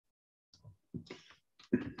All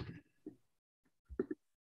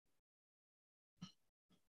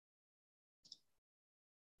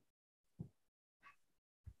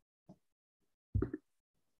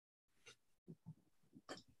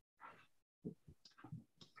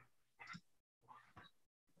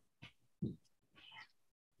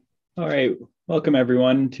right, welcome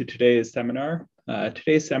everyone to today's seminar.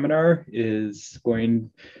 Today's seminar is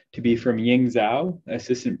going to be from Ying Zhao,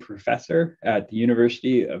 assistant professor at the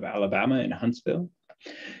University of Alabama in Huntsville.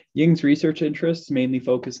 Ying's research interests mainly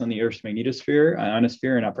focus on the Earth's magnetosphere,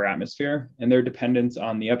 ionosphere, and upper atmosphere, and their dependence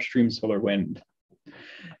on the upstream solar wind.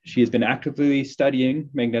 She has been actively studying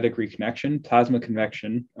magnetic reconnection, plasma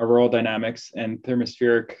convection, auroral dynamics, and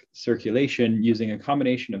thermospheric circulation using a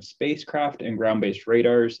combination of spacecraft and ground-based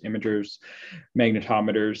radars, imagers,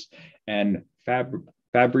 magnetometers, and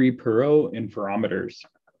Fabry-Perot interferometers.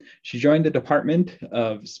 She joined the Department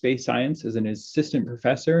of Space Science as an assistant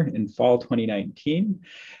professor in fall 2019,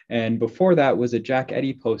 and before that was a Jack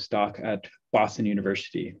Eddy postdoc at Boston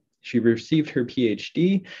University. She received her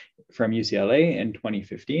PhD from UCLA in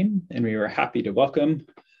 2015, and we were happy to welcome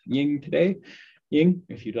Ying today. Ying,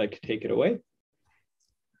 if you'd like to take it away.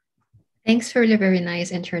 Thanks for the very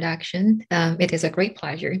nice introduction. It is a great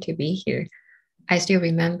pleasure to be here. I still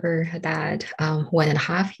remember that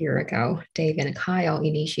 1.5 years ago, Dave and Kyle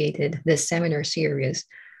initiated this seminar series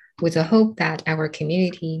with the hope that our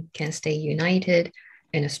community can stay united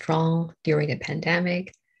and strong during the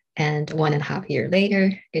pandemic. And 1.5 years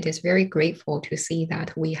later, it is very grateful to see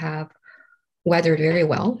that we have weathered very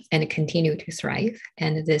well and continue to thrive.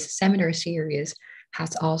 And this seminar series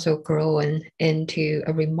has also grown into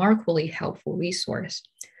a remarkably helpful resource.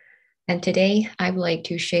 And today, I would like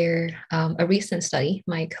to share a recent study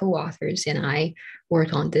my co-authors and I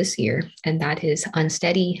worked on this year, and that is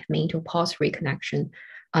unsteady magnetopause reconnection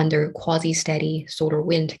under quasi-steady solar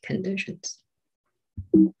wind conditions.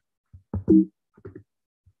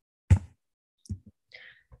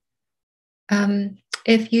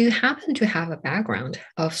 If you happen to have a background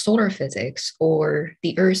of solar physics or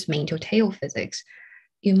the Earth's magnetotail physics,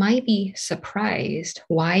 you might be surprised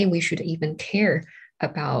why we should even care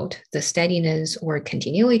about the steadiness or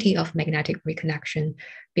continuity of magnetic reconnection,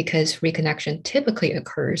 because reconnection typically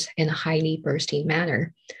occurs in a highly bursty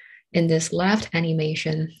manner. In this left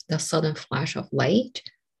animation, the sudden flash of light,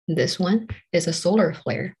 this one is a solar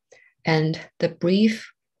flare, and the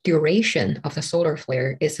brief duration of the solar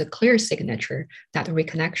flare is a clear signature that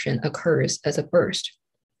reconnection occurs as a burst.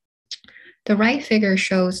 The right figure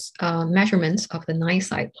shows measurements of the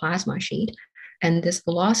night-side plasma sheet, and this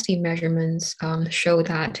velocity measurements show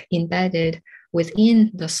that embedded within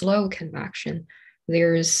the slow convection,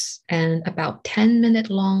 there's an about 10-minute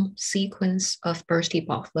long sequence of bursty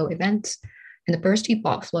Bok flow events. And the bursty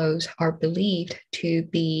Bok flows are believed to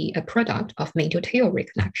be a product of magnetotail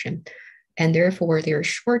reconnection. And therefore, their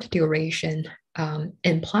short duration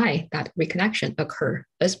imply that reconnection occur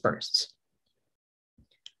as bursts.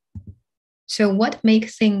 So what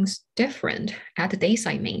makes things different at the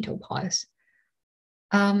dayside magnetopause?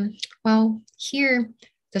 Well, here,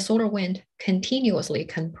 the solar wind continuously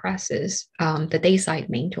compresses the dayside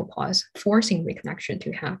magnetopause, forcing reconnection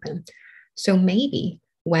to happen. So maybe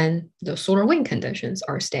when the solar wind conditions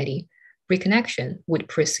are steady, reconnection would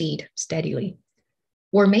proceed steadily.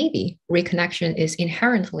 Or maybe reconnection is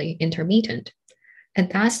inherently intermittent.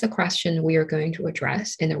 And that's the question we are going to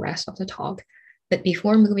address in the rest of the talk. But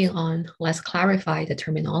before moving on, let's clarify the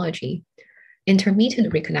terminology.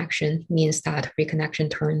 Intermittent reconnection means that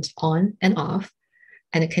reconnection turns on and off,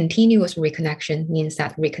 and a continuous reconnection means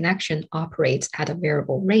that reconnection operates at a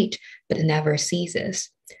variable rate, but it never ceases.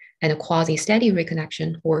 And a quasi-steady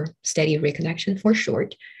reconnection, or steady reconnection for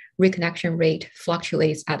short, reconnection rate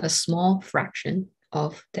fluctuates at a small fraction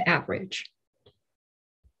of the average.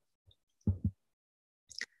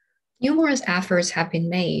 Numerous efforts have been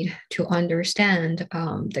made to understand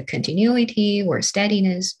the continuity or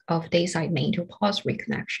steadiness of dayside magnetopause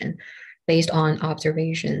reconnection based on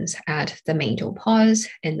observations at the magnetopause,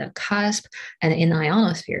 in the cusp, and in the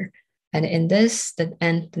ionosphere. And in this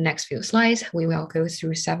and the next few slides, we will go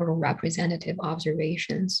through several representative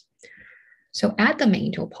observations. So at the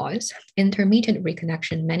magnetopause, intermittent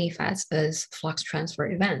reconnection manifests as flux transfer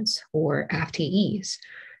events, or FTEs.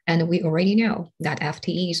 And we already know that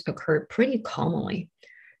FTEs occur pretty commonly.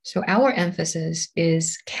 So our emphasis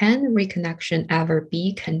is, can reconnection ever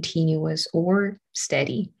be continuous or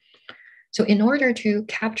steady? So in order to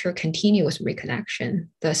capture continuous reconnection,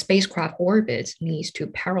 the spacecraft orbit needs to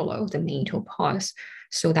parallel the magnetopause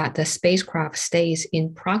so that the spacecraft stays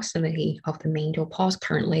in proximity of the magnetopause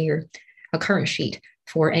current layer, a current sheet,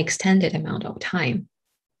 for an extended amount of time.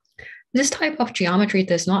 This type of geometry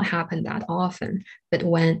does not happen that often, but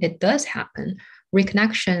when it does happen,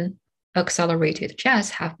 reconnection accelerated jets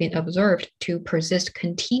have been observed to persist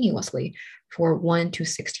continuously for 1 to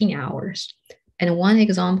 16 hours. And one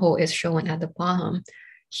example is shown at the bottom.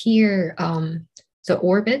 Here, the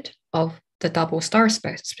orbit of the double star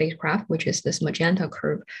spacecraft, which is this magenta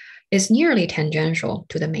curve, is nearly tangential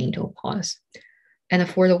to the magnetopause. And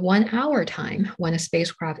for the 1 hour time, when a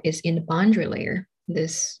spacecraft is in the boundary layer,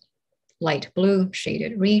 this light blue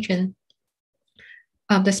shaded region,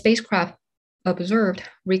 the spacecraft observed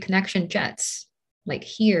reconnection jets. Like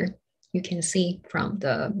here, you can see from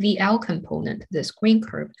the VL component, this green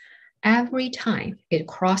curve, every time it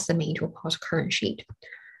crossed the magnetopause current sheet.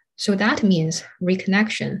 So that means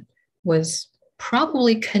reconnection was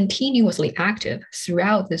probably continuously active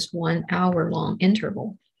throughout this 1 hour long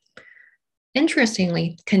interval.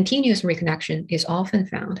 Interestingly, continuous reconnection is often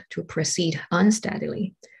found to proceed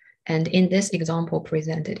unsteadily. And in this example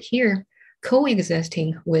presented here,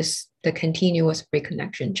 coexisting with the continuous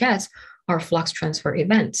reconnection jets are flux transfer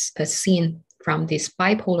events, as seen from these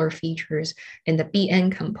bipolar features in the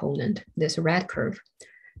BN component, this red curve.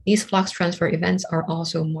 These flux transfer events are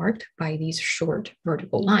also marked by these short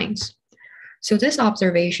vertical lines. So this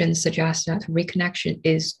observation suggests that reconnection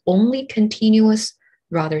is only continuous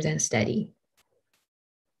rather than steady.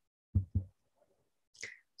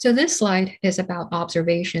 So this slide is about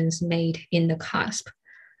observations made in the cusp.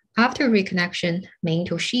 After reconnection,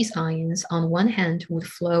 magnetosheath ions on one hand would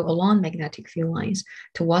flow along magnetic field lines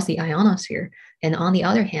towards the ionosphere, and on the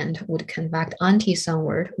other hand would convect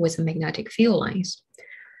anti-sunward with the magnetic field lines.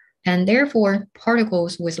 And therefore,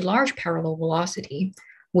 particles with large parallel velocity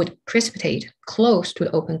would precipitate close to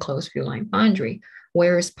the open-closed field line boundary,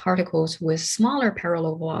 whereas particles with smaller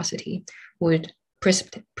parallel velocity would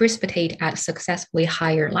precipitate at successively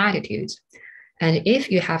higher latitudes. And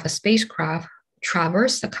if you have a spacecraft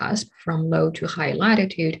traverse the cusp from low to high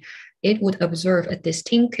latitude, it would observe a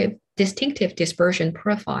distinctive dispersion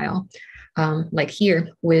profile, like here,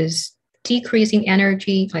 with decreasing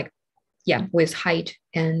energy, with height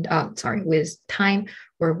and, with time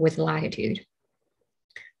or with latitude.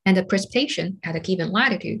 And the precipitation at a given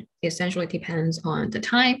latitude essentially depends on the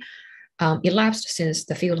time elapsed since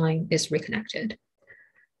the field line is reconnected.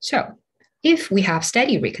 So if we have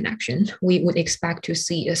steady reconnection, we would expect to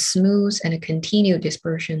see a smooth and a continued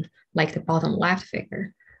dispersion like the bottom left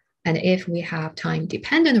figure. And if we have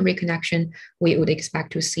time-dependent reconnection, we would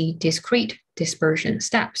expect to see discrete dispersion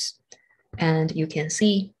steps. And you can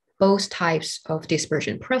see both types of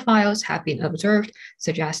dispersion profiles have been observed,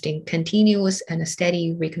 suggesting continuous and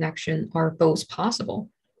steady reconnection are both possible.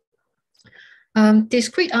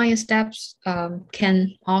 Discrete ion steps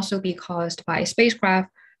can also be caused by spacecraft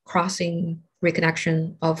crossing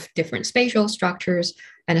reconnection of different spatial structures,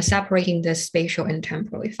 and separating the spatial and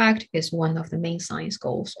temporal effect is one of the main science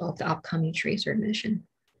goals of the upcoming TRACER mission.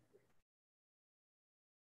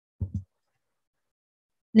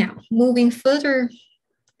 Now, moving further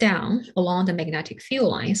down along the magnetic field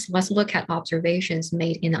lines, let's look at observations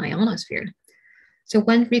made in the ionosphere. So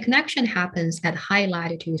when reconnection happens at high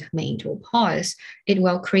latitude magnetopause, it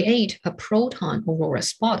will create a proton aurora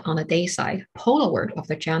spot on the day side, polarward of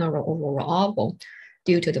the general aurora oval,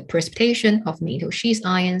 due to the precipitation of magnetosheath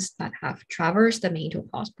ions that have traversed the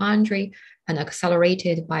magnetopause boundary and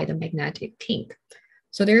accelerated by the magnetic kink.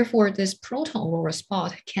 So therefore, this proton aurora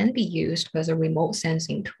spot can be used as a remote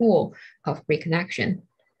sensing tool of reconnection.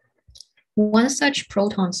 One such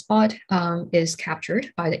proton spot is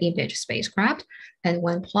captured by the image spacecraft. And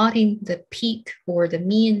when plotting the peak or the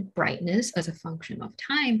mean brightness as a function of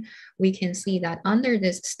time, we can see that under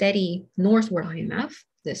this steady northward IMF,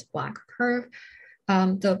 this black curve,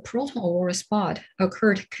 the proton aurora spot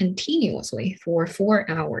occurred continuously for 4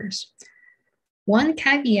 hours. One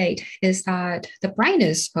caveat is that the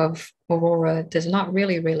brightness of aurora does not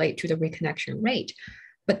really relate to the reconnection rate,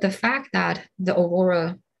 but the fact that the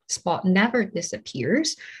aurora spot never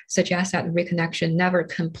disappears suggests that reconnection never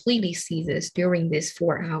completely ceases during this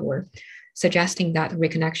 4 hour, suggesting that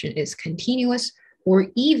reconnection is continuous or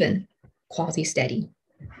even quasi-steady.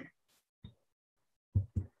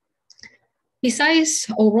 Besides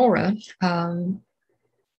aurora,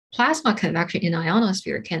 plasma convection in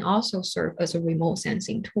ionosphere can also serve as a remote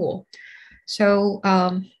sensing tool. So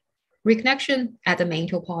reconnection at the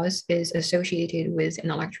magnetopause is associated with an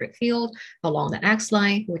electric field along the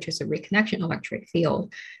X-line, which is a reconnection electric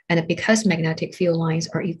field. And because magnetic field lines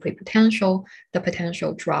are equipotential, the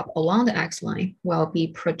potential drop along the X-line will be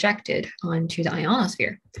projected onto the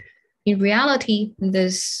ionosphere. In reality,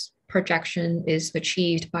 this projection is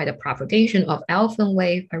achieved by the propagation of alpha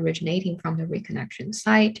wave originating from the reconnection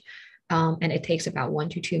site, and it takes about 1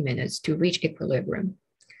 to 2 minutes to reach equilibrium.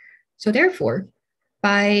 So therefore,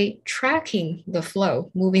 by tracking the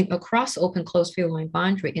flow moving across open closed field line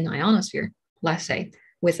boundary in the ionosphere, let's say,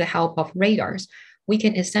 with the help of radars, we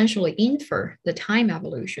can essentially infer the time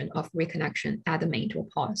evolution of reconnection at the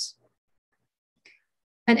magnetopause.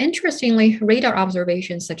 And interestingly, radar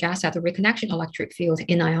observations suggest that the reconnection electric field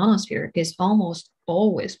in the ionosphere is almost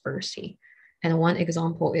always bursty. And one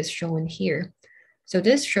example is shown here. So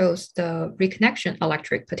this shows the reconnection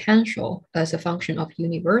electric potential as a function of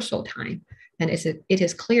universal time. And it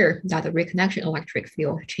is clear that the reconnection electric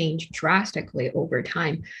field changed drastically over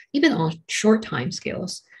time, even on short time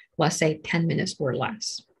scales, let's say 10 minutes or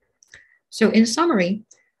less. So in summary,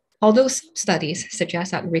 although some studies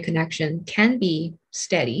suggest that reconnection can be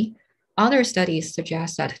steady, other studies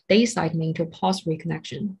suggest that dayside magnetopause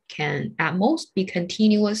reconnection can at most be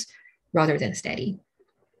continuous rather than steady.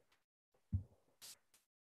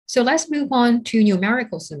 So let's move on to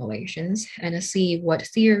numerical simulations and see what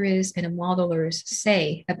theorists and modelers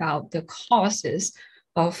say about the causes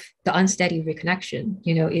of the unsteady reconnection,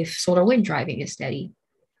 if solar wind driving is steady.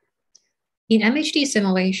 In MHD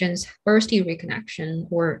simulations, bursty reconnection,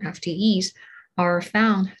 or FTEs, are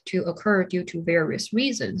found to occur due to various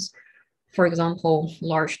reasons. For example,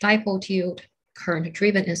 large dipole tilt,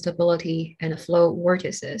 current-driven instability, and flow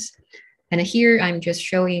vortices. And here I'm just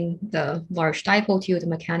showing the large dipole tilt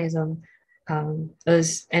mechanism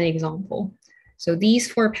as an example. So these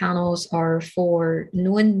 4 panels are for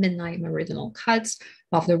noon midnight meridional cuts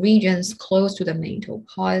of the regions close to the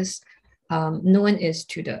magnetopause. Sun is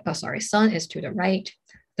to the right.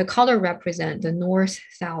 The color represent the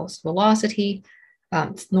north-south velocity,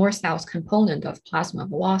 north-south component of plasma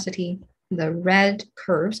velocity. The red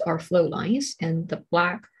curves are flow lines, and the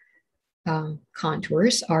black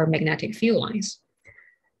contours are magnetic field lines.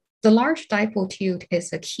 The large dipole tilt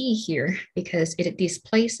is a key here because it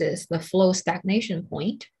displaces the flow stagnation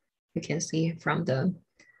point. You can see from the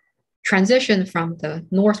transition from the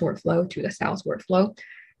northward flow to the southward flow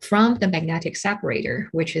from the magnetic separator,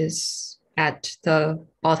 which is at the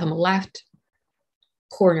bottom left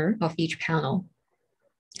corner of each panel.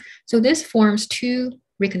 So this forms 2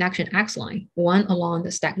 reconnection X line, one along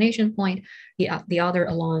the stagnation point, the other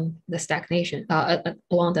along the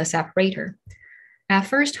along the separator. At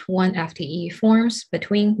first, one FTE forms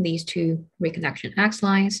between these 2 reconnection X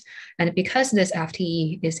lines, and because this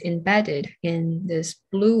FTE is embedded in this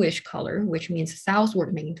bluish color, which means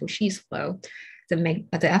southward magnetosheath flow, the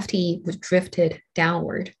FTE was drifted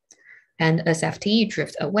downward. And as FTE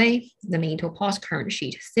drifts away, the magnetopause current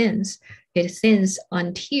sheet thins. It thins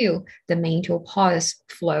until the magnetopause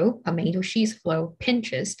flow, a magnetosheath flow,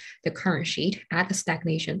 pinches the current sheet at the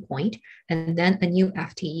stagnation point, and then a new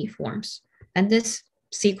FTE forms. And this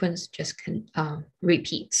sequence just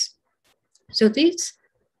repeats. So this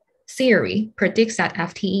theory predicts that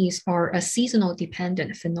FTEs are a seasonal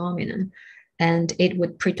dependent phenomenon, and it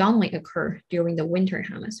would predominantly occur during the winter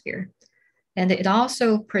hemisphere. And it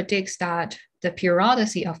also predicts that the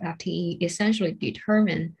periodicity of FTE essentially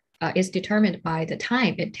is determined by the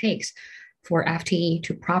time it takes for FTE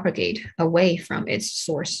to propagate away from its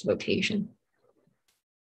source location.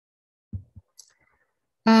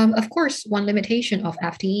 Of course, one limitation of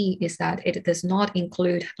FTE is that it does not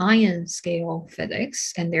include ion scale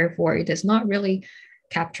physics, and therefore it does not really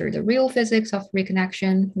capture the real physics of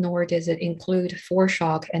reconnection, nor does it include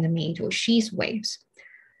foreshock and magnetosheath waves.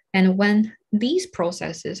 And when these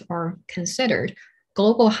processes are considered,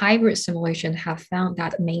 global hybrid simulations have found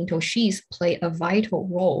that magnetosheaths play a vital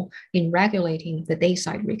role in regulating the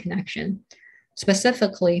dayside reconnection.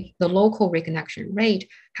 Specifically, the local reconnection rate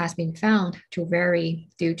has been found to vary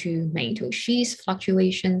due to magnetosheath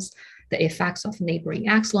fluctuations, the effects of neighboring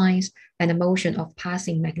X lines, and the motion of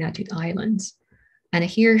passing magnetic islands. And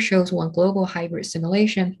here shows one global hybrid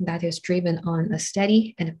simulation that is driven on a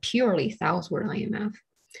steady and purely southward IMF.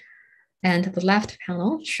 And the left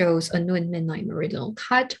panel shows a noon midnight meridional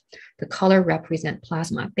cut. The color represents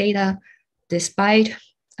plasma beta. Despite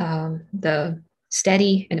the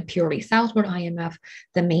steady and purely southward IMF,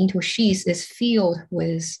 the magnetosheath is filled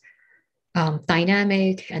with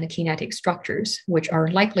dynamic and kinetic structures, which are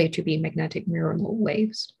likely to be magnetic neuronal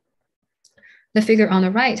waves. The figure on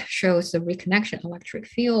the right shows the reconnection electric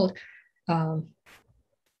field,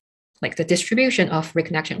 like the distribution of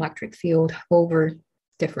reconnection electric field over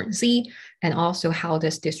different Z, and also how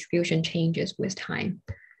this distribution changes with time.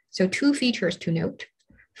 So 2 features to note.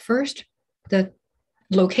 First, the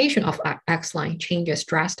location of X line changes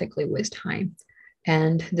drastically with time.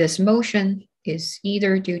 And this motion is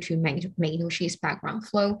either due to magnetosheath background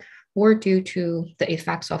flow or due to the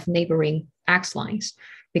effects of neighboring X lines.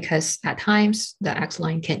 because at times the X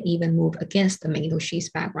line can even move against the mantle sheath's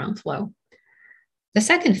background flow. The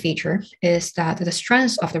second feature is that the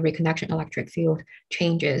strength of the reconnection electric field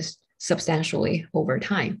changes substantially over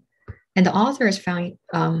time. And the authors find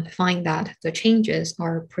that the changes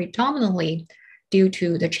are predominantly due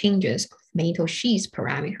to the changes of mantle sheath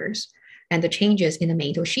parameters. And the changes in the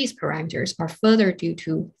mantle sheath parameters are further due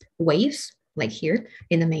to waves, like here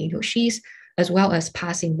in the mantle sheath, as well as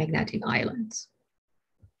passing magnetic islands.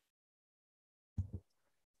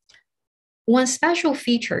 One special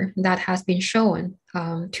feature that has been shown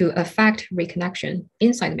to affect reconnection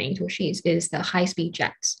inside the mantle sheath is the high-speed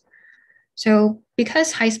jets. So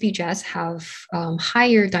because high-speed jets have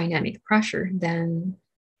higher dynamic pressure than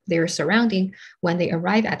their surrounding, when they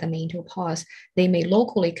arrive at the Magnetopause, they may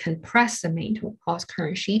locally compress the Magnetopause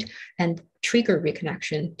current sheet and trigger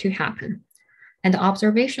reconnection to happen. And the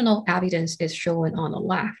observational evidence is shown on the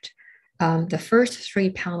left. The first three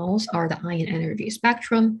panels are the ion energy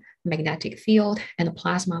spectrum, magnetic field, and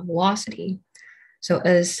plasma velocity. So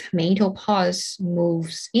as Magnetopause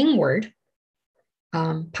moves inward,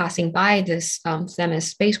 passing by this Themis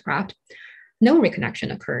spacecraft, no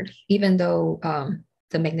reconnection occurred, even though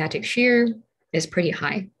the magnetic shear is pretty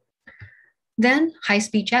high. Then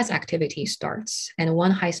high-speed jet activity starts, and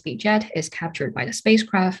one high-speed jet is captured by the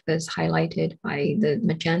spacecraft, as highlighted by the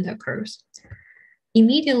magenta curves.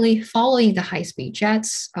 Immediately following the high-speed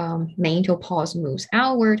jets, Magnetopause moves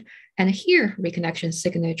outward, and here reconnection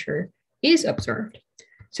signature is observed.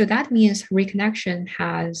 So that means reconnection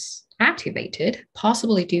has activated,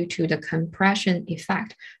 possibly due to the compression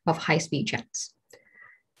effect of high-speed jets.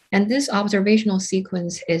 And this observational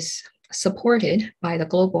sequence is supported by the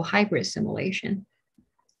global hybrid simulation.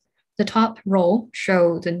 The top row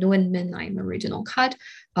shows the noon-midnight meridional cut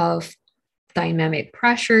of dynamic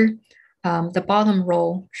pressure. The bottom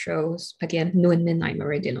row shows, again, noon-midnight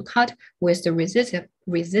meridional cut with the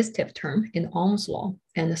resistive term in Ohm's law,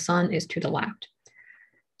 and the sun is to the left.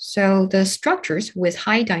 So the structures with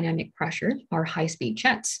high dynamic pressure are high-speed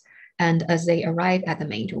jets, and as they arrive at the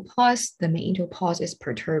Magnetopause is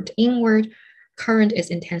perturbed inward, current is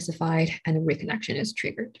intensified, and reconnection is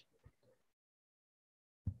triggered.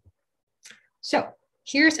 So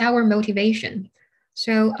here's our motivation.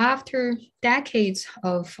 So after decades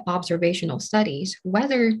of observational studies,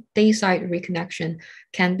 whether day-side reconnection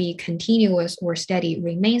can be continuous or steady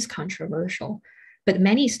remains controversial. But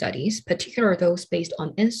many studies, particularly those based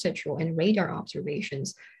on in situ and radar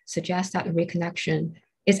observations, suggest that reconnection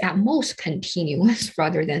is at most continuous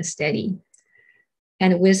rather than steady.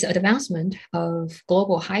 And with the advancement of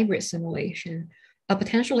global hybrid simulation, a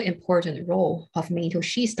potentially important role of mantle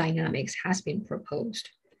sheath dynamics has been proposed.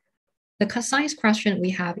 The science question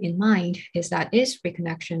we have in mind is that is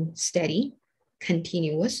reconnection steady,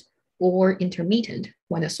 continuous, or intermittent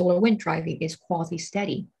when the solar wind driving is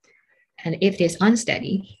quasi-steady? And if it is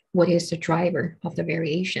unsteady, what is the driver of the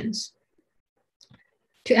variations?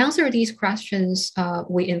 To answer these questions,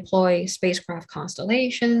 we employ spacecraft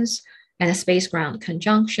constellations and space-ground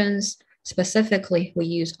conjunctions. Specifically, we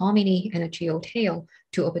use Omni and a geotail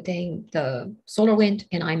to obtain the solar wind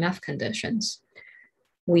and IMF conditions.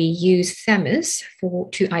 We use Themis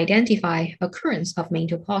to identify occurrence of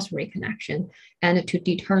Magnetopause reconnection and to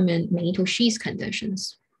determine mantle sheath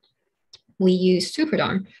conditions. We use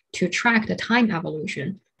SuperDARM to track the time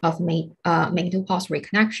evolution of Magnetopause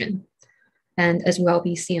reconnection. And as will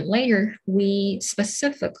be seen later, we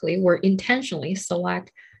specifically were intentionally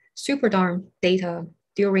select SuperDARM data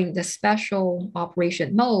during the special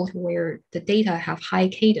operation mode where the data have high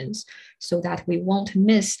cadence so that we won't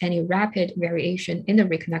miss any rapid variation in the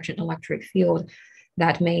reconnection electric field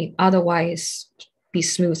that may otherwise be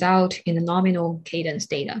smoothed out in the nominal cadence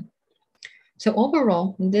data. So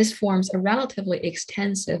overall, this forms a relatively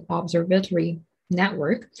extensive observatory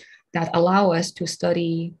network that allow us to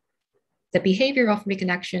study the behavior of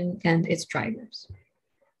reconnection and its drivers.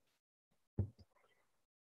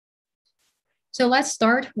 So let's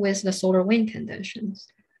start with the solar wind conditions.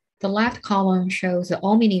 The left column shows the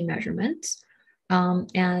Omni measurements,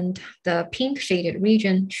 and the pink shaded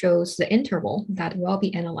region shows the interval that will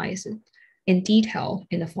be analyzed in detail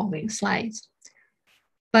in the following slides.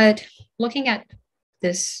 But looking at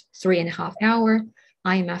this 3.5 hour,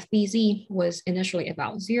 IMF-BZ was initially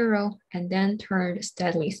about 0 and then turned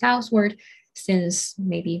steadily southward since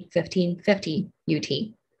maybe 1550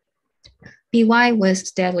 UT. BY was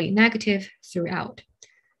steadily negative throughout.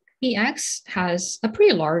 BX has a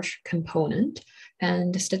pretty large component,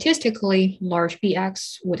 and statistically large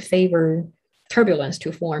BX would favor turbulence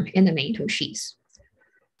to form in the mantle sheath.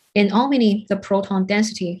 In Omni, the proton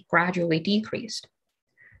density gradually decreased.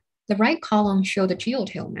 The right column shows the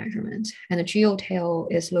geotail measurement, and the geotail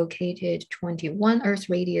is located 21 Earth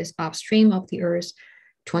radius upstream of the Earth,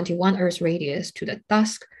 21 Earth radius to the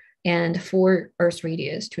dusk, and 4 Earth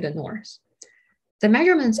radius to the north. The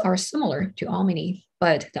measurements are similar to Omni,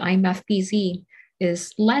 but the IMF-BZ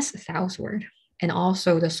is less southward, and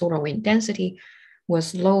also the solar wind density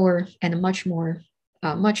was lower and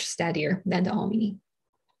much steadier than the Omni.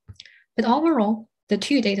 But overall, the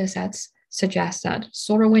two data sets suggest that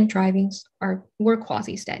solar wind drivings were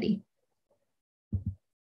quasi-steady.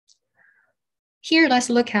 Here, let's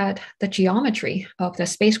look at the geometry of the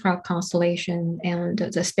spacecraft constellation and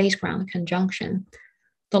the space-ground conjunction.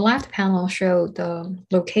 The left panel showed the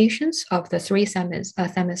locations of the three Themis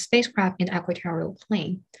spacecraft in equatorial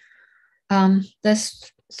plane. The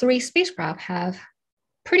three spacecraft have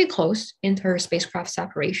pretty close inter-spacecraft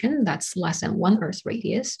separation, that's less than 1 Earth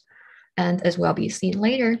radius. And as will be seen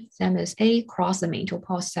later, Themis A crossed the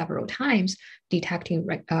Magnetopause several times, detecting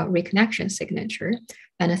reconnection signature,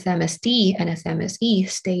 and Themis D and Themis E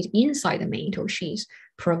stayed inside the mantle sheath,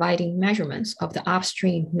 providing measurements of the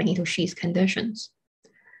upstream mantle sheath conditions.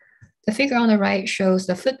 The figure on the right shows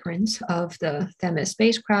the footprints of the Themis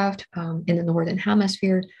spacecraft in the northern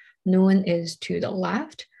hemisphere. Noon is to the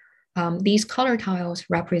left. These color tiles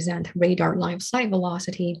represent radar line of sight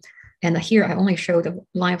velocity. And here I only show the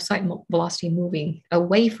line of sight velocity moving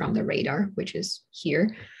away from the radar, which is here,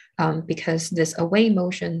 because this away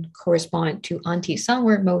motion corresponds to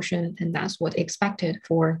anti-sunward motion, and that's what's expected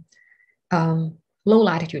for low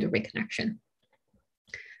latitude reconnection.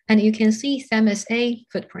 And you can see Themis A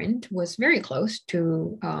footprint was very close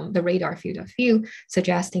to the radar field of view,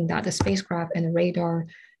 suggesting that the spacecraft and the radar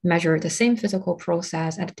measure the same physical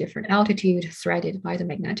process at a different altitude threaded by the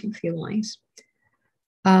magnetic field lines.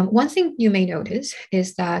 One thing you may notice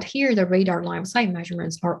is that here the radar line of sight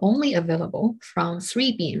measurements are only available from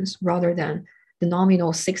 3 beams rather than the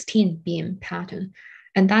nominal 16 beam pattern.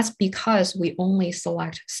 And that's because we only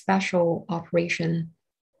select special operation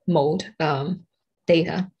mode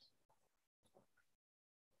data.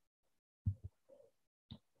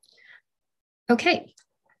 Okay,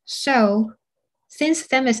 so since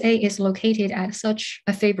Themis A is located at such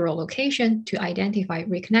a favorable location to identify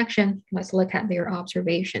reconnection, let's look at their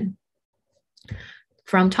observation.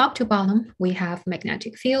 From top to bottom, we have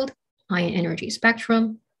magnetic field, ion energy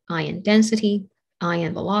spectrum, ion density,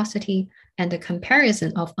 ion velocity, and the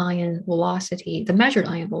comparison of ion velocity, the measured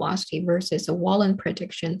ion velocity versus the Wallen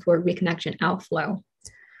prediction for reconnection outflow.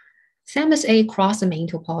 Themis A crossed the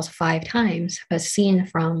Magnetopause 5 times, as seen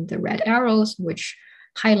from the red arrows, which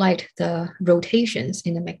highlight the rotations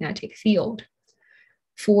in the magnetic field.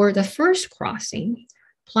 For the first crossing,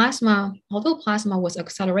 although plasma was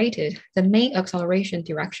accelerated, the main acceleration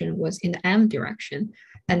direction was in the M direction,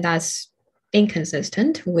 and that's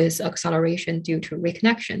inconsistent with acceleration due to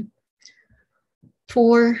reconnection.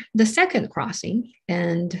 For the second crossing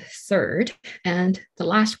and third and the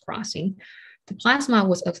last crossing, the plasma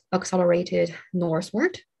was accelerated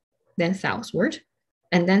northward, then southward,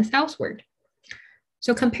 and then southward.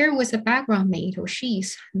 So compared with the background mantle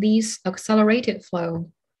sheath, these accelerated flow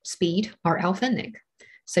speed are alphinic,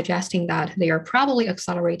 suggesting that they are probably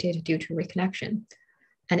accelerated due to reconnection.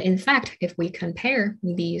 And in fact, if we compare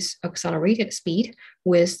these accelerated speed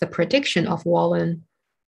with the prediction of Wallen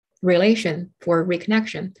relation for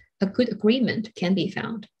reconnection, a good agreement can be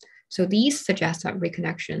found. So these suggest that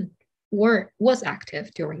reconnection was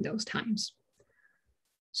active during those times.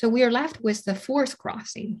 So we are left with the fourth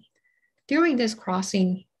crossing. During this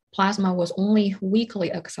crossing, plasma was only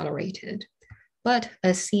weakly accelerated, but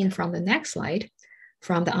as seen from the next slide,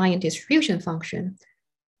 from the ion distribution function,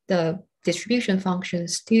 the distribution function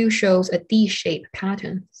still shows a D-shaped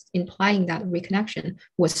pattern, implying that reconnection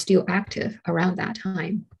was still active around that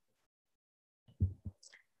time.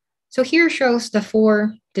 So here shows the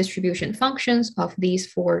 4 distribution functions of these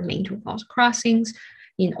 4 Magnetopause crossings.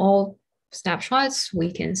 In all snapshots,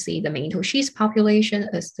 we can see the mantle sheath population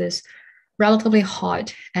as this relatively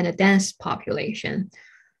hot and a dense population.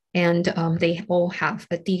 And they all have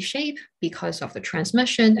a D shape because of the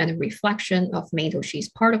transmission and reflection of mantle sheath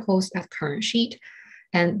particles at current sheet.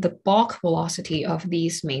 And the bulk velocity of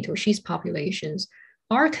these mantle sheath populations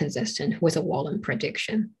are consistent with the Wallen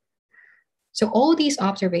prediction. So all these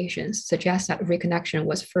observations suggest that reconnection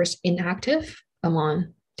was first inactive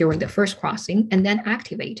during the first crossing and then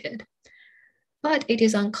activated. But it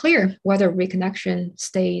is unclear whether reconnection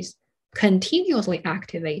stays continuously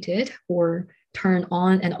activated or turn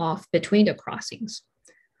on and off between the crossings.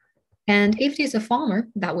 And if it is a former,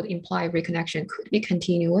 that would imply reconnection could be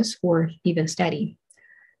continuous or even steady.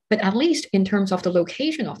 But at least in terms of the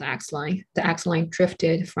location of the X line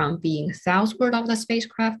drifted from being southward of the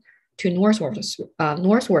spacecraft to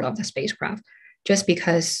northward of the spacecraft, just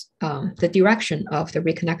because the direction of the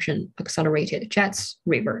reconnection accelerated jets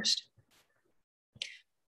reversed.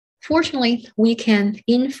 Fortunately, we can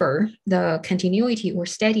infer the continuity or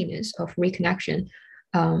steadiness of reconnection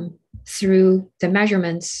through the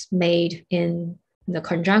measurements made in the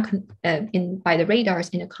by the radars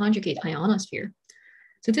in a conjugate ionosphere.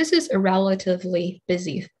 So this is a relatively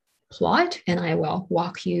busy plot, and I will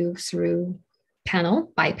walk you through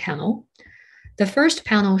panel by panel. The first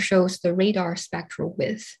panel shows the radar spectral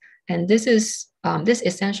width, and this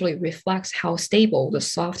essentially reflects how stable the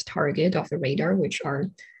soft target of the radar, which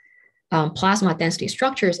are plasma density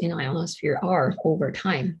structures in ionosphere, are over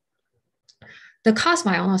time. The cusp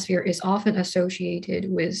ionosphere is often associated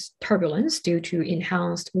with turbulence due to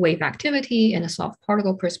enhanced wave activity and a soft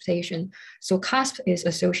particle precipitation. So cusp is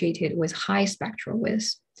associated with high spectral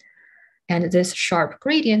width. And this sharp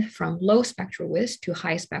gradient from low spectral width to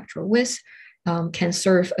high spectral width can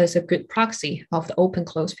serve as a good proxy of the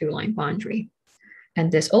open-closed field line boundary.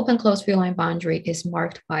 And this open-closed field line boundary is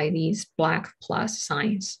marked by these black plus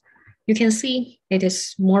signs. You can see it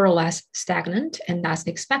is more or less stagnant, and that's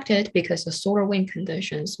expected because the solar wind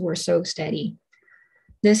conditions were so steady.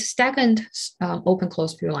 This stagnant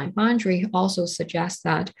open-closed field line boundary also suggests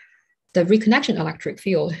that the reconnection electric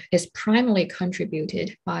field is primarily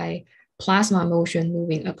contributed by plasma motion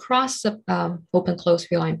moving across the open-closed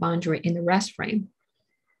field line boundary in the rest frame.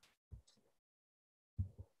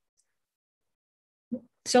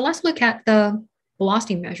 So let's look at the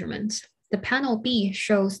velocity measurements. The panel B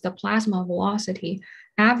shows the plasma velocity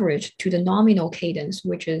averaged to the nominal cadence,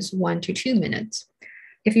 which is 1 to 2 minutes.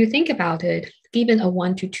 If you think about it, given a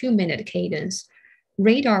 1 to 2 minute cadence,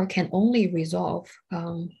 radar can only resolve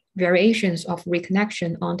variations of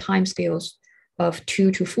reconnection on timescales of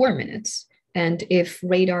 2 to 4 minutes. And if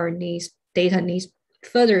radar data needs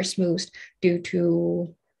further smoothed due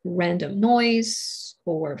to random noise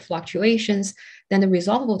or fluctuations, then the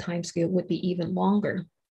resolvable timescale would be even longer.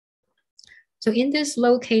 So in this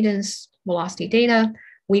low cadence velocity data,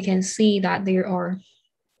 we can see that there are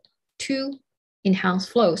two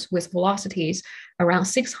enhanced flows with velocities around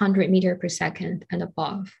 600 meters per second and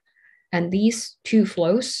above. And these two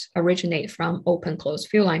flows originate from open-closed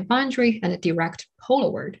field line boundary and a direct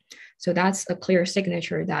polarward. So that's a clear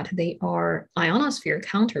signature that they are ionosphere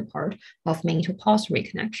counterpart of Magnetopause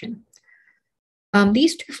reconnection.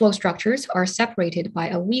 These two flow structures are separated by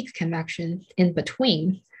a weak convection in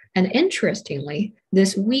between. And interestingly,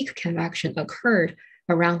 this weak convection occurred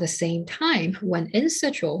around the same time when in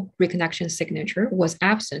situ reconnection signature was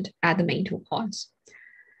absent at the Magnetopause.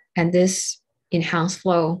 And this enhanced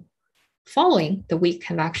flow following the weak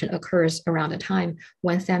convection occurs around the time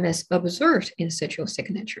when Themis observed in situ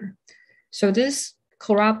signature. So this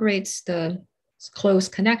corroborates the close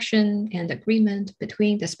connection and agreement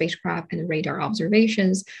between the spacecraft and radar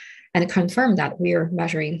observations, and confirm that we are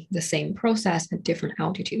measuring the same process at different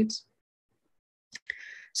altitudes.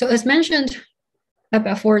 So as mentioned,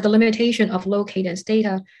 for the limitation of low cadence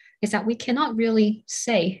data is that we cannot really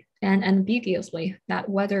say and ambiguously that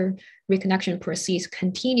whether reconnection proceeds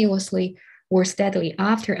continuously or steadily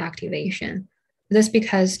after activation. This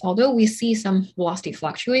because although we see some velocity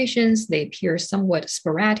fluctuations, they appear somewhat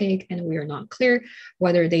sporadic, and we are not clear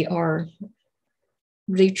whether they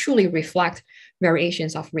truly reflect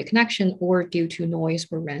variations of reconnection or due to noise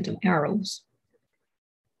or random errors.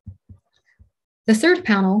 The third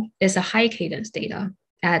panel is a high cadence data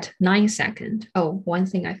at 9 seconds. Oh, one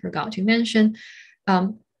thing I forgot to mention,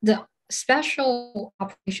 the special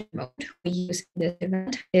operation mode we use in this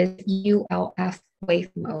event is ULF wave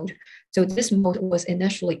mode. So this mode was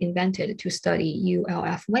initially invented to study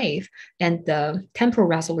ULF wave, and the temporal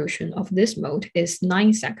resolution of this mode is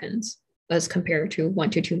 9 seconds as compared to 1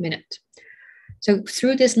 to 2 minutes. So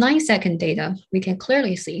through this 9-second data, we can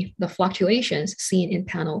clearly see the fluctuations seen in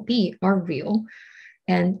panel B are real,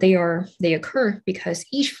 and they occur because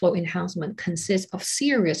each flow enhancement consists of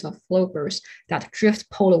series of flow bursts that drift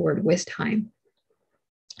polarward with time.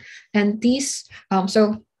 And these,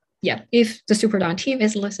 if the Superdome team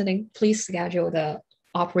is listening, please schedule the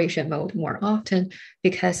operation mode more often,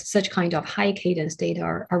 because such kind of high cadence data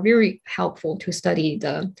are very helpful to study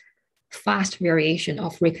the fast variation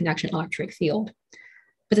of reconnection electric field.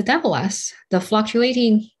 But nevertheless, the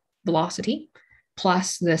fluctuating velocity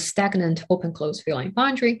plus the stagnant open-closed field line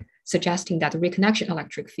boundary, suggesting that the reconnection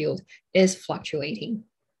electric field is fluctuating.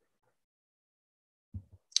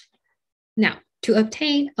 Now, to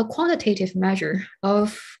obtain a quantitative measure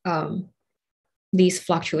of these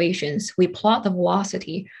fluctuations, we plot the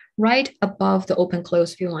velocity right above the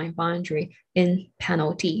open-closed view line boundary in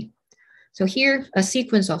panel D. So here, a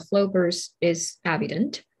sequence of flow bursts is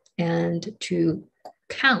evident, and to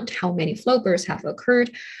count how many flow bursts have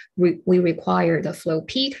occurred, we require the flow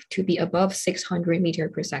peak to be above 600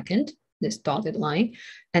 meters per second, this dotted line,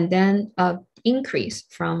 and then increase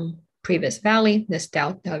from previous valley, this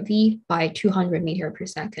delta V, by 200 meters per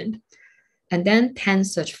second. And then 10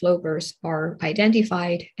 such flow bursts are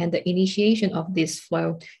identified, and the initiation of this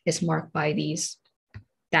flow is marked by these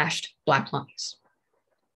dashed black lines.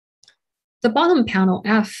 The bottom panel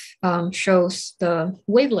F shows the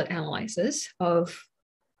wavelet analysis of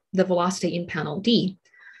the velocity in panel D.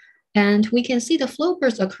 And we can see the flow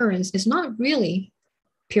burst occurrence is not really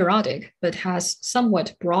periodic, but has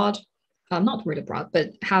somewhat broad, not really broad, but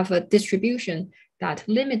have a distribution that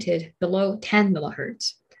limited below 10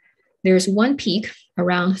 millihertz. There's one peak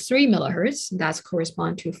around 3 millihertz, that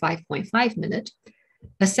corresponds to 5.5 minutes.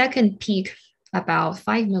 A second peak about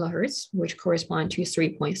 5 millihertz, which corresponds to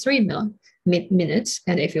 3.3 minutes.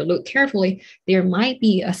 And if you look carefully, there might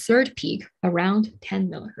be a third peak around 10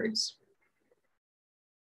 millihertz.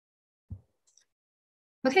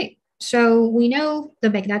 Okay, so we know the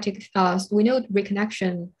we know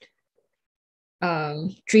reconnection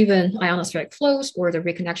driven ionospheric flows or the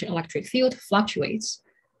reconnection electric field fluctuates.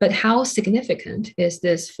 But how significant is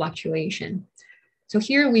this fluctuation? So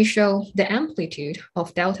here we show the amplitude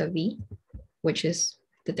of delta V, which is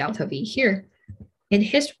the delta V here, in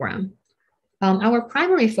histogram. Our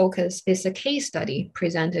primary focus is a case study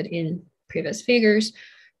presented in previous figures,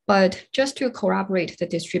 but just to corroborate the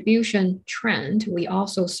distribution trend, we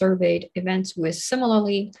also surveyed events with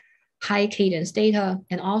similarly high cadence data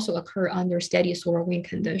and also occur under steady solar wind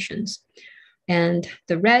conditions. And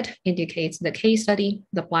the red indicates the case study,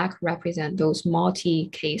 the black represent those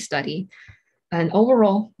multi-case study. And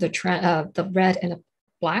overall, the red and the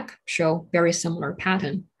black show very similar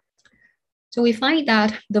pattern. So we find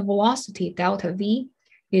that the velocity delta V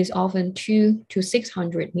is often 200 to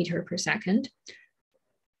 600 meters per second,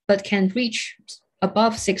 but can reach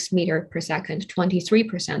above 6 meters per second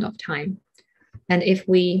 23% of time. And if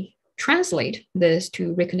we translate this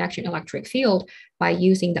to reconnection electric field by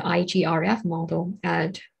using the IGRF model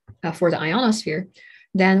for the ionosphere,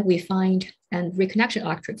 then we find a reconnection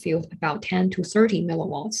electric field about 10 to 30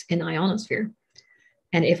 milliwatts in ionosphere.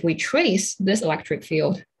 And if we trace this electric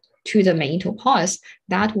field to the magnetopause,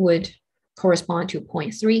 that would correspond to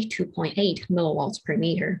 0.3 to 0.8 milliwatts per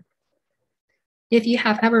meter. If you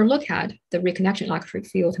have ever looked at the reconnection electric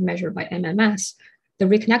field measured by MMS, the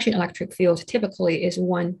reconnection electric field typically is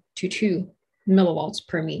 1 to 2 milliwatts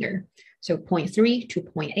per meter. So 0.3 to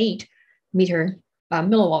 0.8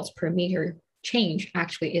 milliwatts per meter change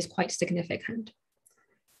actually is quite significant.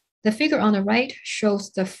 The figure on the right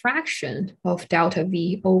shows the fraction of delta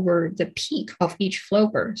V over the peak of each flow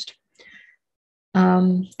burst.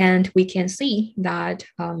 And we can see that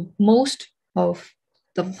most of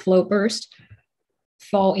the flow bursts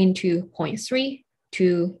fall into 0.3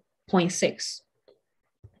 to 0.6.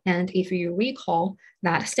 And if you recall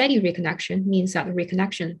that steady reconnection means that the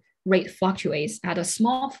reconnection rate fluctuates at a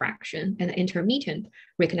small fraction, and intermittent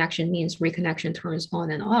reconnection means reconnection turns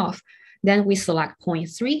on and off, then we select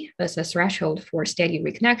 0.3 as a threshold for steady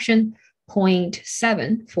reconnection,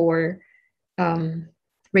 0.7 for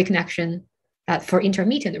reconnection, for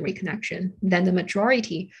intermittent reconnection. Then the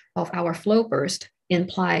majority of our flow burst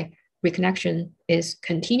imply reconnection is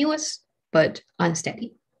continuous but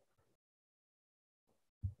unsteady.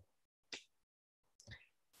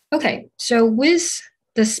 Okay, so with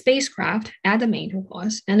the spacecraft at the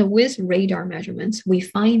magnetopause and with radar measurements, we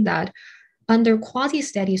find that under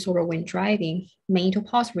quasi-steady solar wind driving,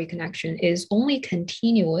 magnetopause reconnection is only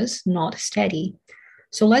continuous, not steady.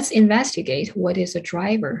 So let's investigate what is the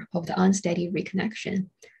driver of the unsteady reconnection.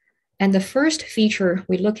 And the first feature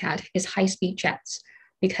we look at is high-speed jets,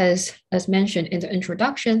 because as mentioned in the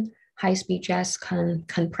introduction, high-speed jets can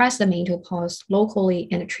compress the magnetopause locally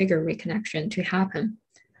and trigger reconnection to happen.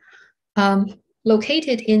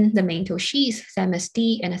 Located in the mantle sheaths,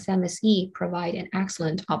 THEMIS-D and THEMIS-E provide an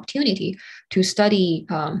excellent opportunity to study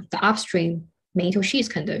the upstream mantle sheath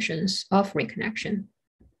conditions of reconnection.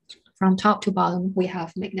 From top to bottom, we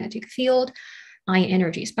have magnetic field, ion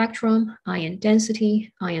energy spectrum, ion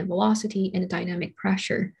density, ion velocity, and dynamic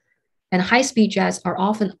pressure. And high-speed jets are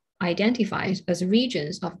often identified as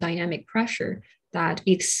regions of dynamic pressure that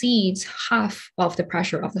exceeds half of the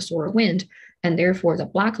pressure of the solar wind. And therefore, the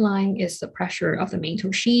black line is the pressure of the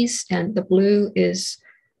mantle sheaths, and the blue is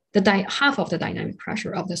the half of the dynamic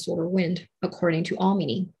pressure of the solar wind, according to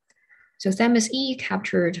Almini. So THEMIS-E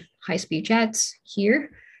captured high-speed jets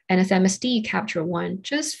here, and SMSD capture 1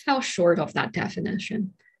 just fell short of that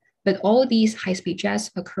definition. But all these high-speed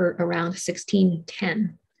jets occur around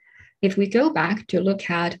 1610. If we go back to look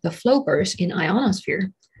at the flow bursts in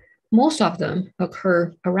ionosphere, most of them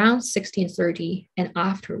occur around 1630 and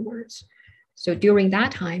afterwards. So during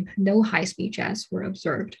that time, no high-speed jets were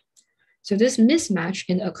observed. So this mismatch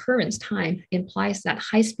in occurrence time implies that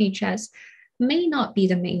high-speed jets may not be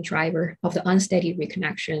the main driver of the unsteady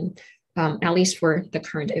reconnection, at least for the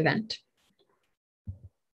current event.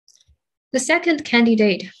 The second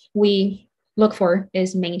candidate we look for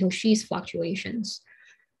is magnetopause fluctuations.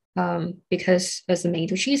 Because as the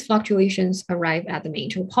magnetopause fluctuations arrive at the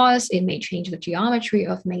magnetopause, it may change the geometry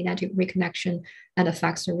of magnetic reconnection and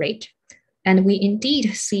affects the rate. And we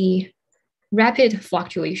indeed see rapid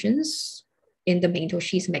fluctuations in the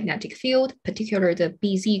magnetopause magnetic field, particularly the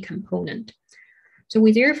BZ component. So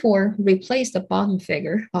we therefore replace the bottom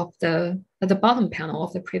figure of the bottom panel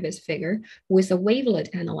of the previous figure with a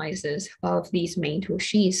wavelet analysis of these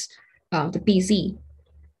magnetopause, the BZ.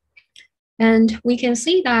 And we can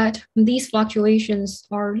see that these fluctuations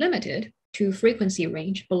are limited to frequency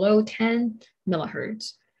range below 10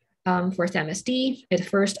 millihertz. For SMSD, it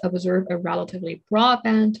first observed a relatively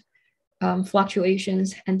broadband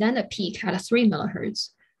fluctuations and then a peak at 3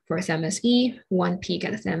 millihertz. For SMSE, one peak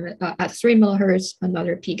at 3 millihertz,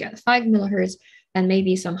 another peak at 5 millihertz, and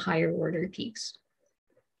maybe some higher order peaks.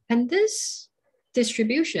 And this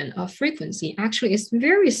distribution of frequency actually is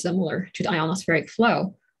very similar to the ionospheric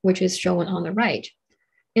flow, which is shown on the right.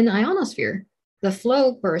 In the ionosphere, the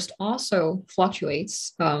flow burst also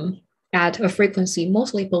fluctuates at a frequency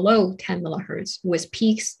mostly below 10 millihertz with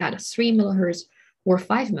peaks at 3 millihertz or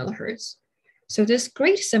 5 millihertz. So this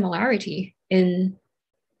great similarity in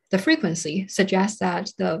the frequency suggests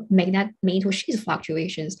that the magnetopause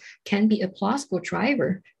fluctuations can be a plausible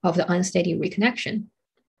driver of the unsteady reconnection.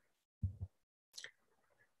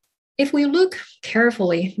 If we look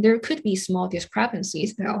carefully, there could be small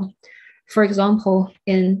discrepancies though. For example,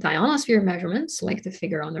 in the ionosphere measurements, like the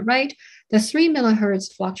figure on the right, the 3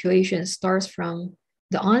 millihertz fluctuation starts from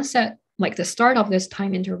the onset, like the start of this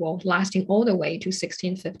time interval lasting all the way to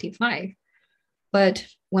 1655. But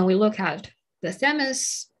when we look at the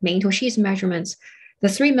Themis magnetopause measurements, the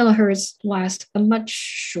 3 millihertz last a much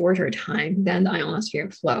shorter time than the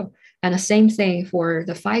ionospheric flow, and the same thing for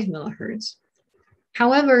the 5 millihertz.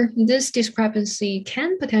 However, this discrepancy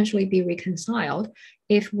can potentially be reconciled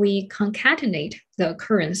if we concatenate the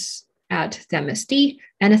occurrence at Themis D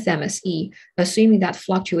and Themis E, assuming that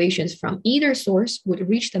fluctuations from either source would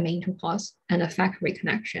reach the magnetopause and affect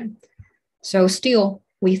reconnection. So still,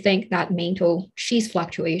 we think that magnetopause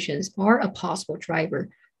fluctuations are a possible driver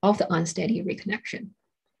of the unsteady reconnection.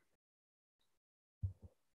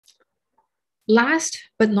 Last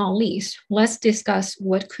but not least, let's discuss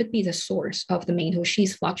what could be the source of the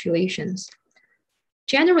magnetopause fluctuations.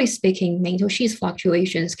 Generally speaking, magnetopause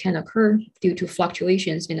fluctuations can occur due to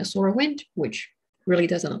fluctuations in the solar wind, which really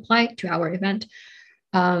doesn't apply to our event,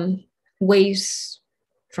 waves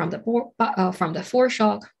from the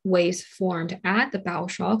foreshock, waves formed at the bow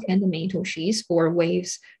shock and the magnetopause, or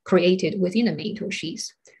waves created within the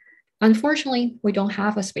magnetopause. Unfortunately, we don't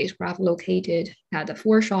have a spacecraft located at the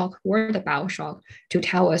foreshock or the bow shock to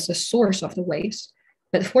tell us the source of the waves.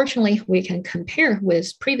 But fortunately, we can compare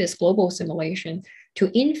with previous global simulation to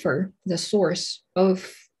infer the source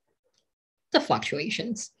of the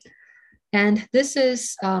fluctuations. And this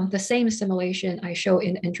is the same simulation I show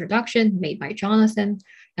in the introduction made by Jonathan,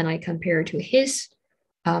 and I compare to his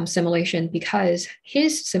simulation because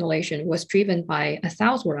his simulation was driven by a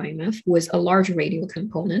 1000 IMF with a large radial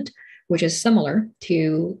component, which is similar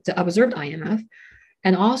to the observed IMF.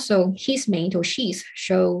 And also his magnetopause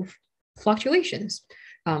show fluctuations,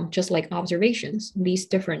 just like observations. These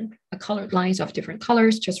different colored lines of different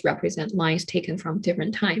colors just represent lines taken from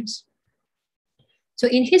different times. So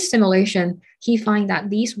in his simulation, he finds that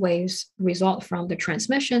these waves result from the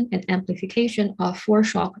transmission and amplification of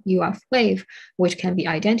foreshock UF wave, which can be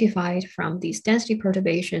identified from these density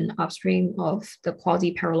perturbation upstream of the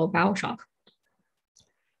quasi-parallel bow shock.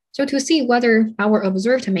 So to see whether our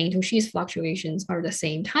observed magnetopause fluctuations are the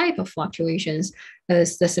same type of fluctuations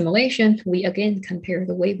as the simulation, we again compare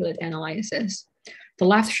the wavelet analysis. The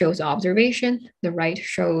left shows the observation, the right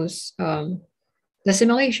shows the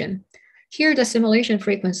simulation. Here, the simulation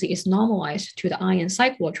frequency is normalized to the ion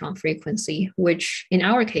cyclotron frequency, which in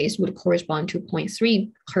our case would correspond to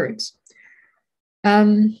 0.3 hertz.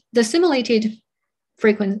 The simulated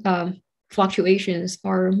fluctuations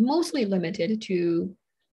are mostly limited to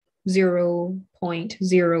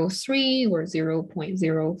 0.03 or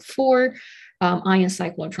 0.04 ion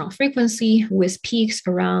cyclotron frequency with peaks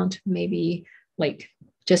around maybe like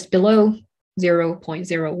just below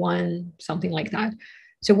 0.01, something like that.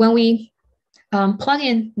 So when we plug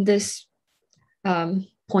in this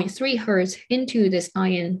 0.3 hertz into this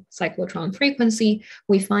ion cyclotron frequency,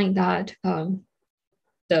 we find that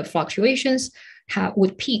the fluctuations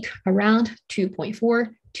would peak around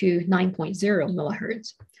 2.4 to 9.0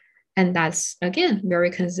 millihertz. And that's, again, very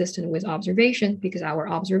consistent with observation because our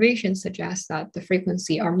observation suggests that the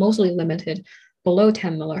frequency are mostly limited below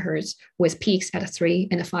 10 millihertz with peaks at 3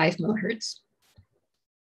 and 5 millihertz.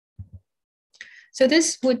 So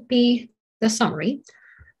this would be the summary.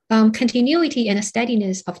 Continuity and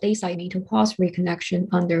steadiness of day-side magnetopause reconnection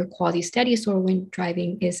under quasi-steady solar wind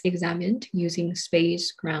driving is examined using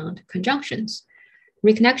space-ground conjunctions.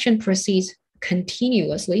 Reconnection proceeds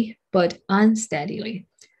continuously but unsteadily.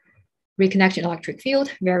 Reconnection electric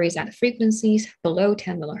field varies at frequencies below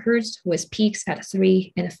 10 millihertz with peaks at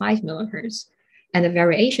 3 and 5 millihertz. And the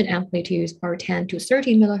variation amplitudes are 10 to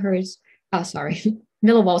 30 millivolts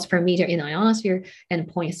per meter in ionosphere and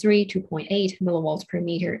 0.3 to 0.8 millivolts per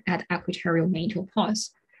meter at equatorial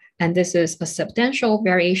magnetopause. And this is a substantial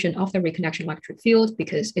variation of the reconnection electric field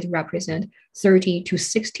because it represents 30 to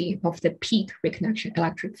 60 of the peak reconnection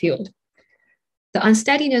electric field. The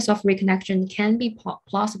unsteadiness of reconnection can be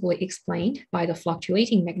plausibly explained by the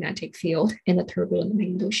fluctuating magnetic field in the turbulent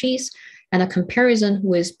magnetosheaths, and a comparison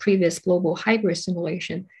with previous global hybrid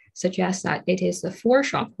simulation suggests that it is the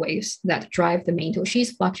foreshock waves that drive the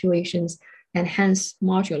magnetosheath fluctuations and hence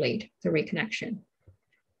modulate the reconnection.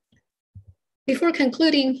 Before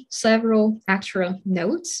concluding, several extra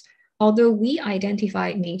notes. Although we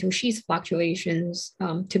identify magnetosheath fluctuations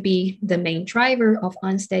to be the main driver of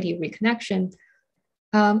unsteady reconnection,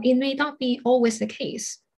 it may not be always the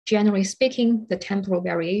case. Generally speaking, the temporal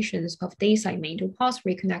variations of day-side magnetopause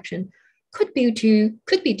reconnection could be due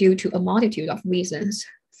to a multitude of reasons.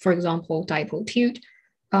 For example, dipole tilt.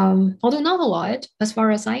 Although not a lot, as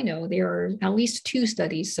far as I know, there are at least 2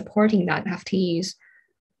 studies supporting that FTEs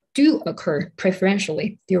do occur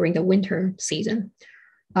preferentially during the winter season.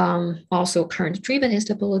 Also current-driven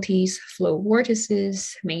instabilities, flow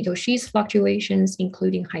vortices, magnetosheath fluctuations,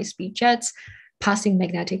 including high-speed jets, passing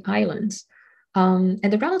magnetic islands. And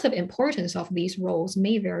the relative importance of these roles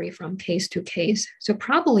may vary from case to case. So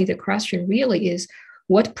probably the question really is,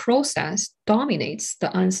 what process dominates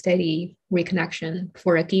the unsteady reconnection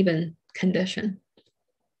for a given condition?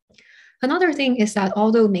 Another thing is that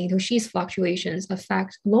although magnetosheath fluctuations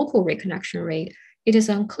affect local reconnection rate, it is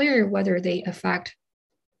unclear whether they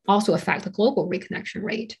also affect the global reconnection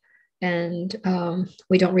rate. And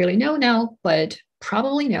we don't really know now, but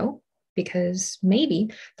probably no, because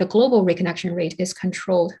maybe the global reconnection rate is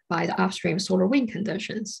controlled by the upstream solar wind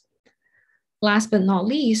conditions. Last but not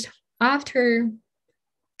least, after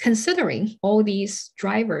considering all these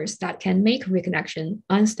drivers that can make reconnection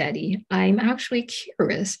unsteady, I'm actually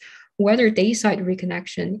curious whether day-side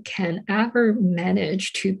reconnection can ever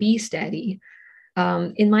manage to be steady.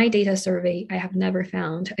 In my data survey, I have never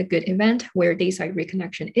found a good event where day-side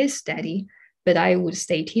reconnection is steady, but I would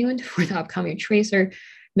stay tuned for the upcoming tracer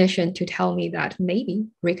mission to tell me that maybe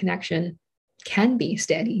reconnection can be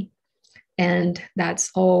steady. And that's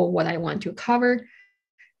all what I want to cover.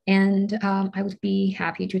 And I would be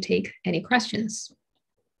happy to take any questions.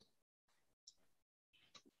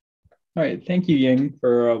 All right, thank you, Ying,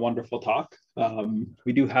 for a wonderful talk.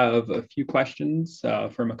 We do have a few questions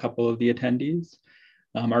from a couple of the attendees.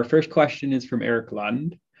 Our first question is from Eric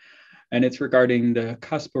Lund, and it's regarding the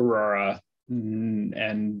cusp aurora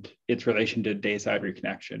and its relation to day-side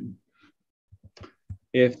reconnection.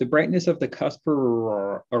 If the brightness of the cusp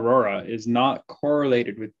aurora is not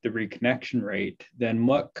correlated with the reconnection rate, then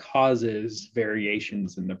what causes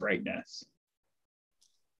variations in the brightness?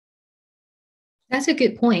 That's a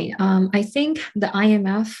good point. I think the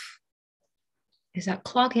IMF, is that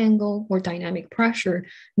clock angle or dynamic pressure,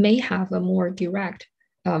 may have a more direct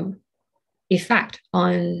effect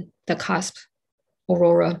on the cusp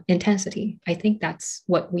aurora intensity. I think that's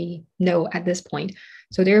what we know at this point.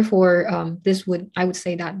 So therefore, I would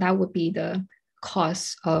say that would be the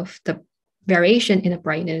cause of the variation in the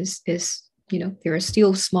brightness is, there are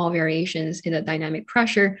still small variations in the dynamic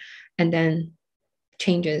pressure and then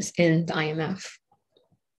changes in the IMF.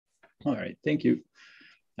 All right, thank you.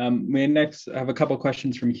 We next have a couple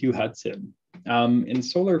questions from Hugh Hudson. In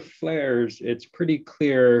solar flares, it's pretty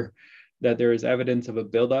clear that there is evidence of a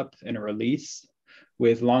buildup and a release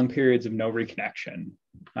with long periods of no reconnection,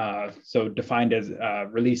 so defined as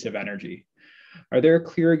release of energy. Are there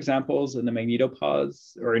clear examples in the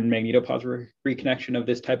magnetopause or in magnetopause reconnection of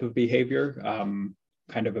this type of behavior,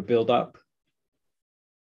 kind of a build-up?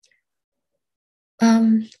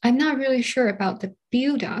 I'm not really sure about the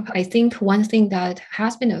build-up. I think one thing that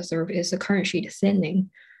has been observed is the current sheet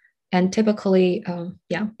thinning. And typically,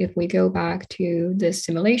 if we go back to the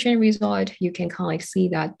simulation result, you can kind of like see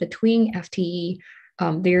that between FTE,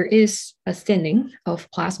 there is a thinning of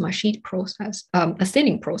plasma sheet process, a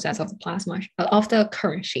thinning process of the plasma of the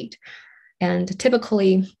current sheet. And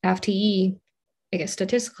typically, FTE, I guess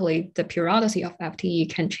statistically, the periodicity of FTE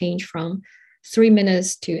can change from 3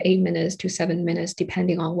 minutes to 8 minutes to 7 minutes,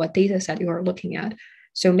 depending on what data set you are looking at.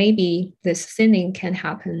 So maybe this thinning can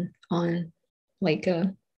happen on like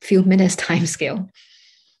a few minutes time scale.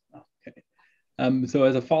 Okay. So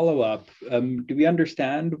as a follow-up, do we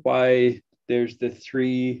understand why there's the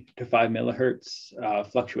 3 to 5 millihertz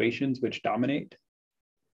fluctuations which dominate?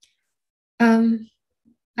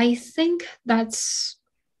 I think that's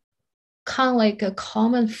kind of like a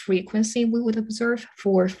common frequency we would observe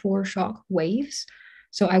for foreshock waves.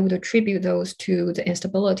 So I would attribute those to the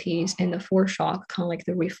instabilities in the foreshock, kind of like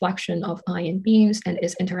the reflection of ion beams and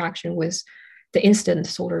its interaction with the incident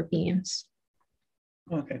solar beams.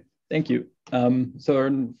 Okay, thank you. So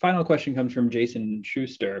our final question comes from Jason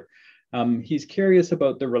Schuster. He's curious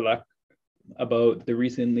about the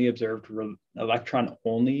recently observed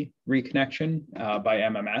electron-only reconnection by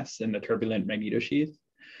MMS in the turbulent magnetosheath.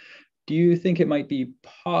 Do you think it might be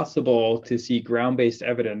possible to see ground-based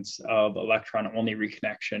evidence of electron-only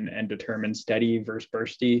reconnection and determine steady versus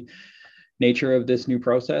bursty nature of this new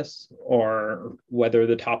process, or whether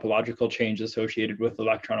the topological change associated with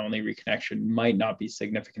electron-only reconnection might not be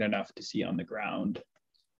significant enough to see on the ground?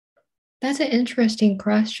 That's an interesting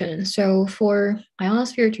question. So for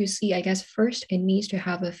ionosphere to see, I guess first it needs to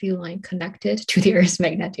have a field line connected to the Earth's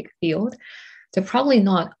magnetic field. So probably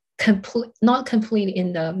not complete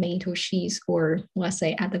in the mantle sheath, or let's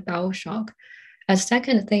say at the bow shock. A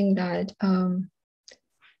second thing that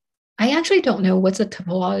I actually don't know what's the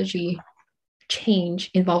topology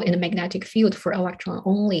change involved in the magnetic field for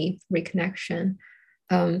electron-only reconnection.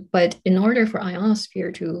 But in order for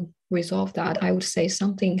ionosphere to resolve that, I would say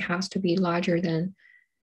something has to be larger than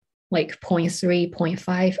like 0.3,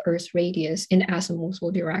 0.5 Earth radius in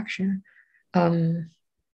azimuthal direction.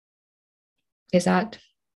 Is that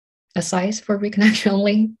a size for reconnection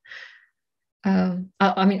only?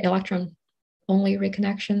 I mean, electron only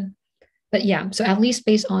reconnection. But yeah, so at least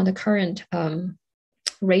based on the current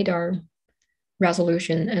radar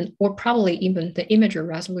resolution, and or probably even the imager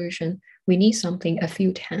resolution, we need something at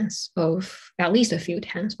least a few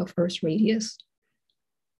tenths of Earth's radius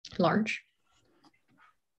large.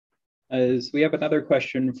 As we have another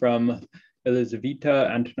question from Elizaveta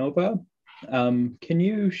Antonova. Can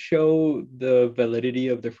you show the validity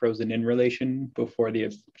of the frozen-in relation before the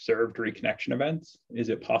observed reconnection events? Is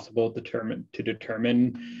it possible to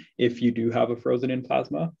determine if you do have a frozen-in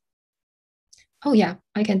plasma? Oh yeah,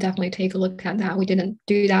 I can definitely take a look at that. We didn't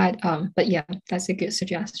do that, but yeah, that's a good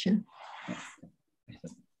suggestion.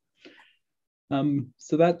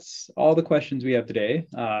 So that's all the questions we have today.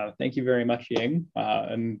 Thank you very much, Ying,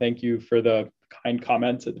 and thank you for the kind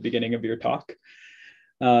comments at the beginning of your talk.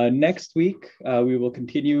 Next week, we will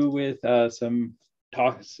continue with some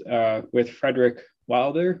talks with Frederick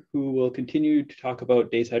Wilder, who will continue to talk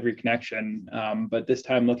about day-side reconnection, but this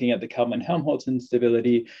time looking at the Kelvin-Helmholtz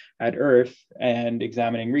instability at Earth and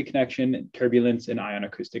examining reconnection, turbulence, and ion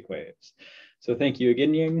acoustic waves. So thank you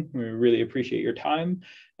again, Ying. We really appreciate your time,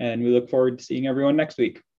 and we look forward to seeing everyone next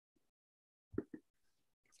week.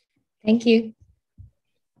 Thank you.